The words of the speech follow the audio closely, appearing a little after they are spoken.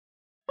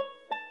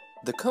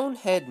The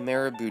cone-head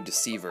Marabou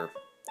Deceiver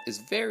is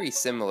very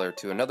similar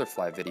to another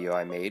fly video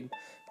I made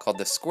called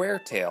the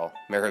square-tail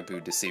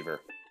Marabou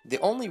Deceiver. The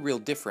only real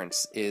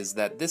difference is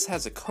that this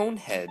has a cone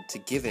head to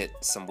give it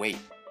some weight.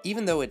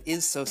 Even though it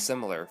is so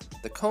similar,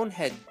 the cone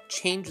head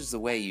changes the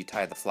way you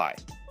tie the fly.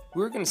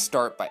 We're going to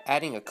start by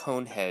adding a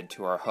cone head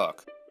to our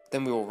hook.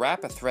 Then we will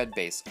wrap a thread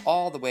base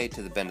all the way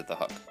to the bend of the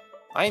hook.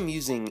 I am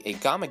using a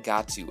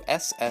Gamakatsu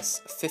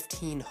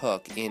SS15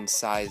 hook in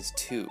size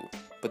 2,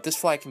 but this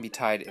fly can be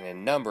tied in a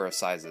number of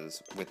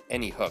sizes with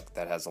any hook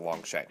that has a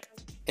long shank.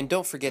 And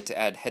don't forget to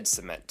add head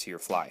cement to your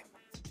fly.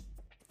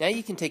 Now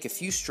you can take a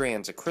few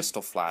strands of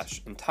crystal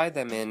flash and tie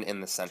them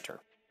in the center.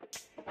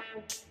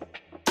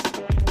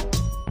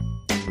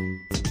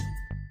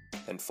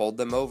 Then fold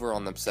them over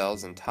on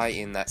themselves and tie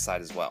in that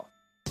side as well.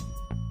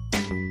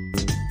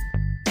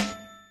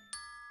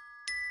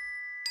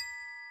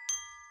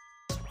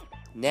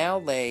 Now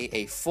lay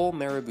a full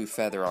marabou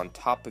feather on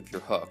top of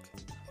your hook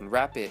and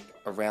wrap it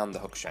around the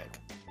hook shank.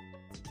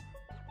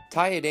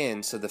 Tie it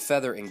in so the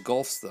feather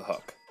engulfs the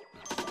hook.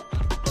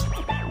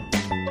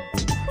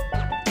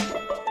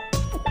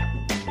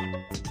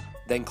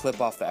 Then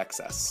clip off the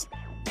excess.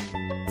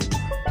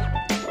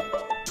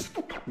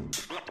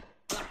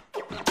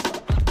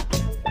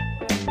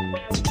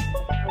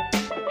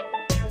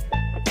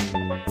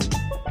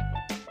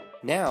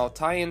 Now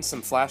tie in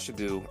some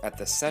Flashabou at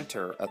the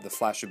center of the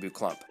Flashabou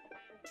clump.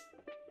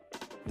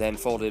 Then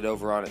fold it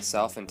over on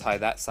itself and tie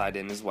that side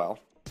in as well.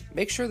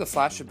 Make sure the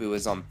Flashabou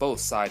is on both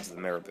sides of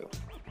the marabou.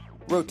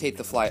 Rotate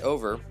the fly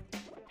over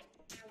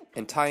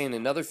and tie in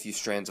another few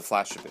strands of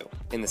Flashabou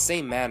in the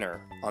same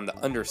manner on the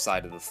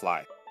underside of the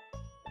fly.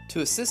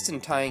 To assist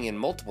in tying in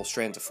multiple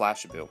strands of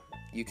Flashabou,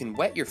 you can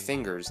wet your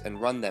fingers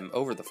and run them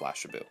over the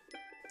Flashabou.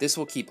 This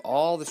will keep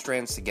all the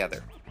strands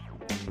together.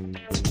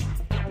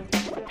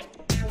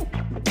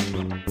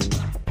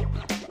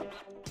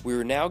 We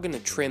are now going to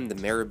trim the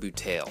marabou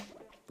tail.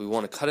 We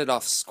want to cut it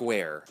off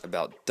square,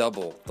 about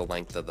double the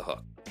length of the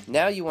hook.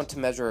 Now you want to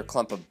measure a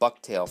clump of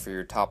bucktail for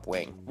your top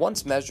wing.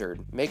 Once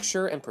measured, make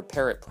sure and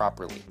prepare it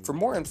properly. For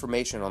more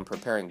information on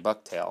preparing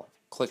bucktail,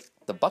 click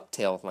the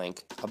Bucktail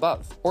link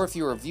above. Or if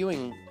you are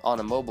viewing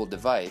on a mobile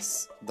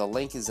device, the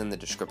link is in the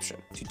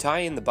description. To tie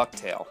in the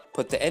bucktail,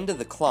 put the end of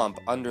the clump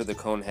under the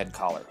cone head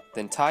collar.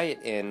 Then tie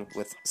it in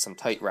with some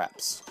tight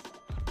wraps.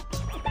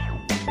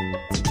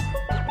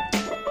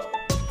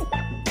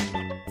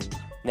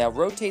 Now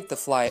rotate the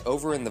fly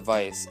over in the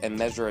vise and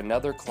measure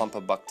another clump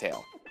of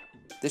bucktail.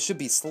 This should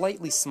be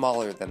slightly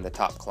smaller than the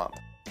top clump.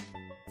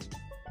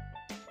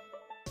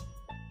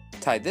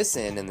 Tie this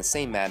in the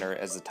same manner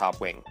as the top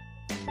wing.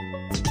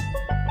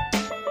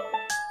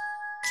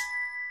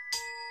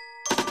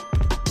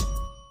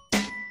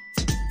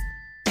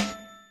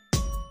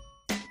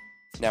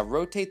 Now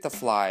rotate the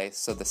fly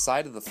so the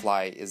side of the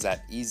fly is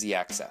at easy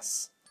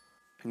access.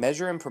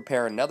 Measure and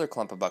prepare another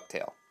clump of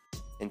bucktail,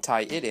 and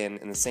tie it in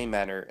the same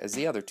manner as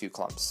the other two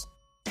clumps.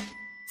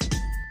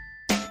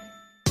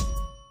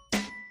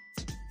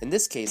 In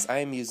this case, I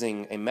am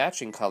using a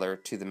matching color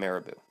to the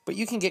marabou, but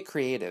you can get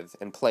creative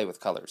and play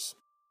with colors.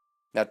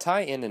 Now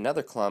tie in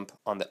another clump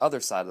on the other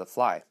side of the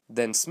fly,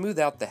 then smooth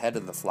out the head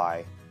of the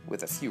fly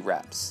with a few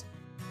wraps.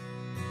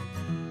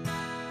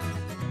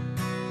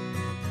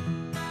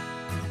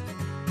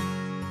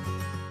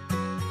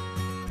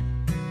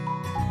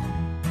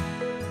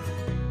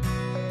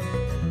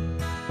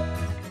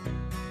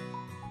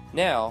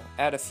 Now,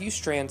 add a few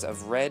strands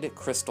of red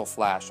crystal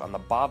flash on the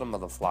bottom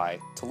of the fly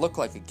to look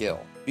like a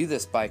gill. Do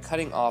this by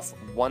cutting off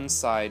one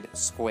side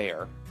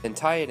square, then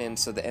tie it in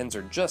so the ends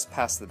are just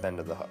past the bend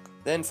of the hook.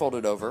 Then fold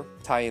it over,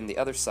 tie in the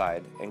other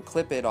side, and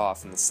clip it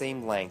off in the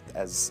same length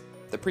as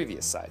the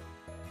previous side.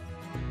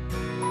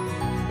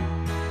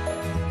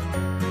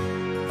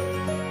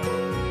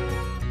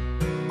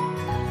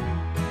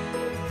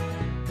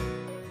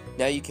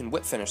 Now you can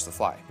whip finish the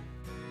fly.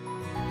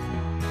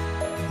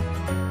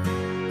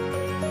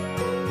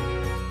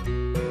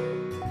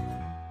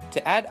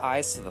 To add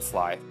eyes to the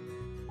fly,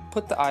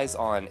 put the eyes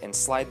on and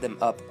slide them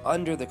up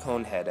under the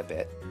cone head a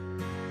bit.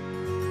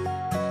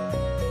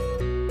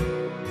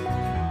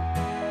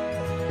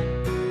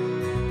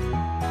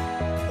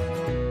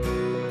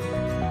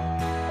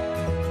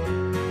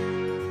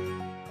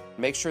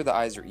 Make sure the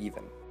eyes are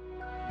even.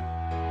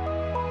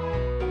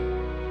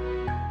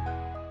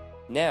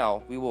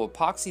 Now we will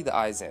epoxy the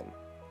eyes in,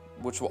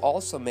 which will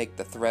also make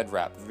the thread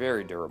wrap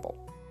very durable.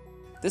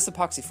 This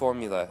epoxy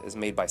formula is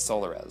made by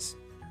Solarez.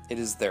 It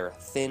is their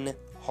thin,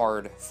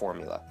 hard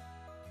formula.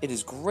 It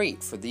is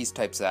great for these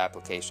types of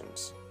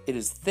applications. It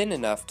is thin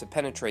enough to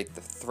penetrate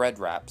the thread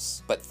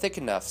wraps, but thick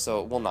enough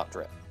so it will not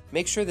drip.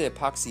 Make sure the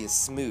epoxy is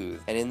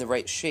smooth and in the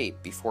right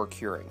shape before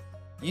curing.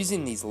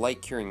 Using these light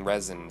curing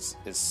resins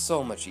is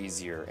so much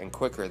easier and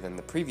quicker than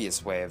the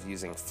previous way of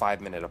using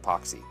 5-minute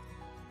epoxy.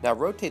 Now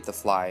rotate the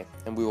fly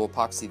and we will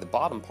epoxy the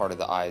bottom part of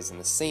the eyes in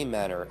the same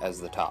manner as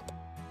the top.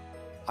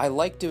 I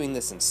like doing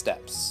this in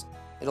steps.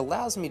 It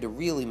allows me to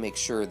really make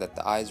sure that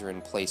the eyes are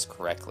in place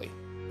correctly.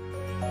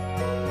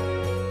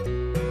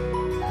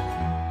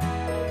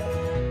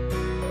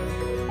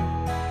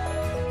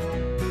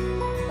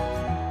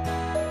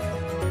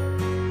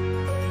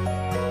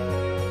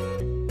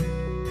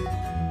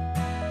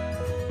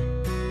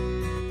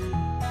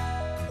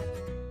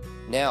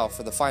 Now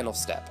for the final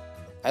step.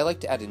 I like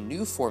to add a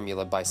new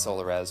formula by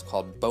Solarez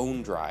called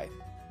Bone Dry.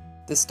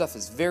 This stuff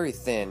is very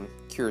thin,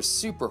 cures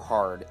super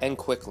hard and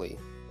quickly.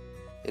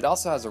 It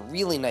also has a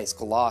really nice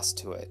gloss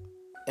to it,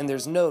 and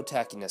there's no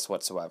tackiness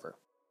whatsoever.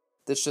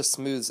 This just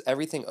smooths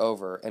everything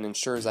over and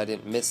ensures I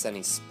didn't miss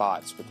any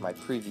spots with my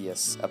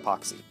previous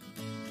epoxy.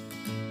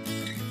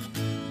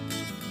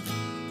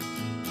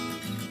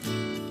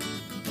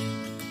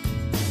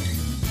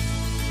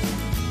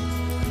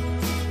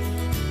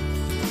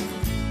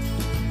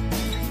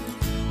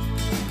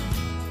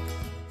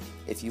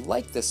 If you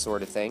like this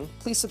sort of thing,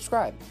 please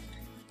subscribe.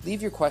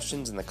 Leave your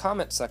questions in the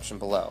comment section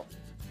below.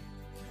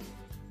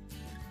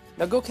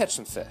 Now go catch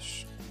some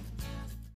fish.